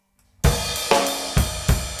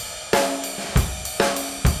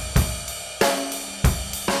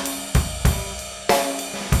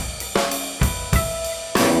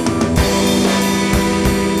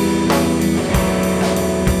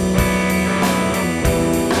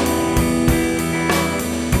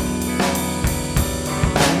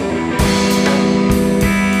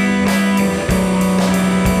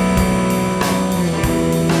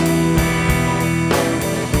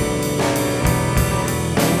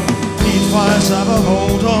fires have a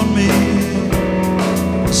hold on me,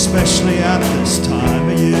 especially at this time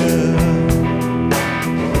of year.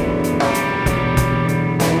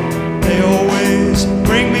 They always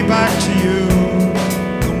bring me back to you,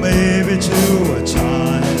 or maybe to a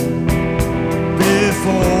time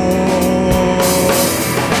before.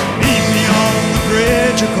 Meet me on the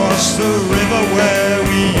bridge across the river where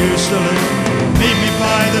we used to live. Meet me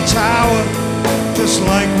by the tower, just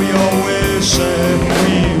like we always said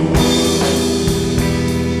we would.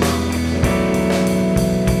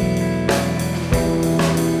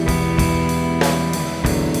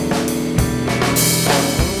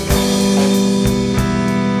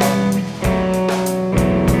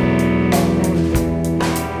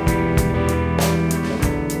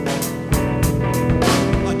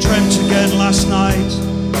 Again last night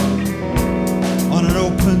on an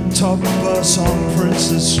open top bus on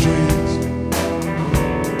Prince's Street,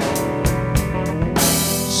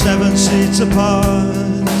 7 seats apart,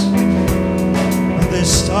 and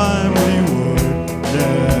this time we would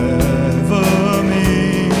never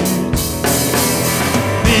meet.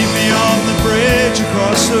 Meet me on the bridge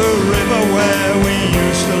across the river where we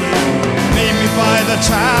used to live. Meet me by the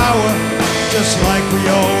tower, just like we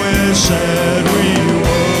always said we would.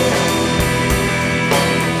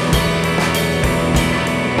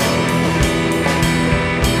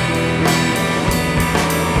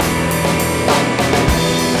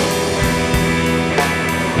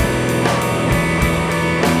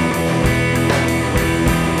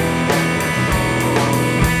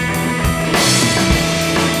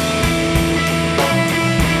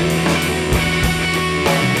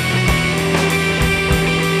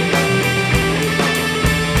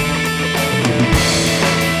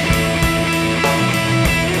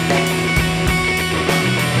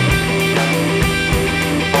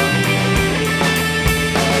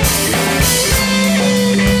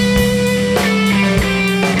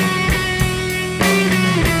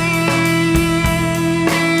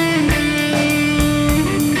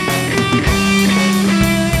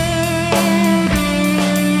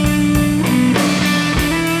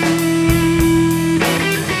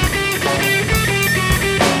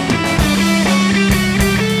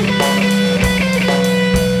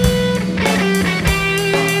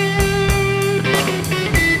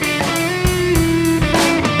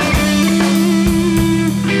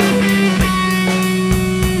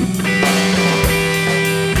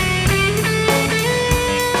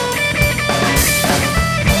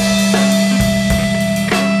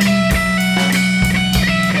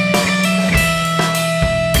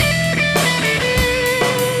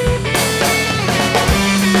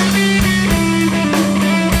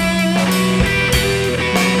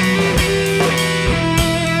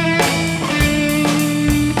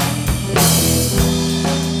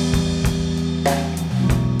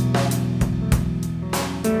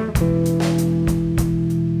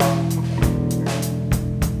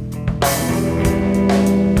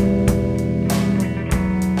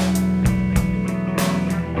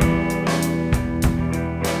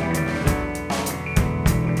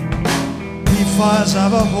 Fires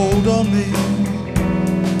have a hold on me,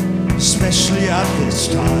 especially at this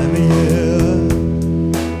time of year.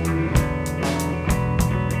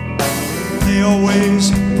 They always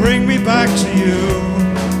bring me back to you,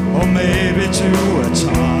 or maybe to a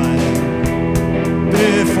time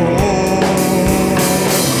before.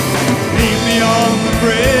 Meet me on the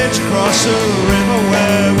bridge across the river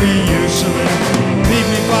where we used to live. Meet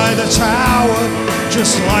me by the tower,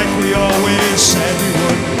 just like we always said we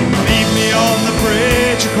would. Meet me on the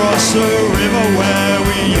bridge across the river where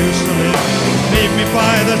we used to live. Meet me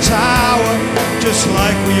by the tower, just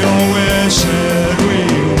like we always said we would.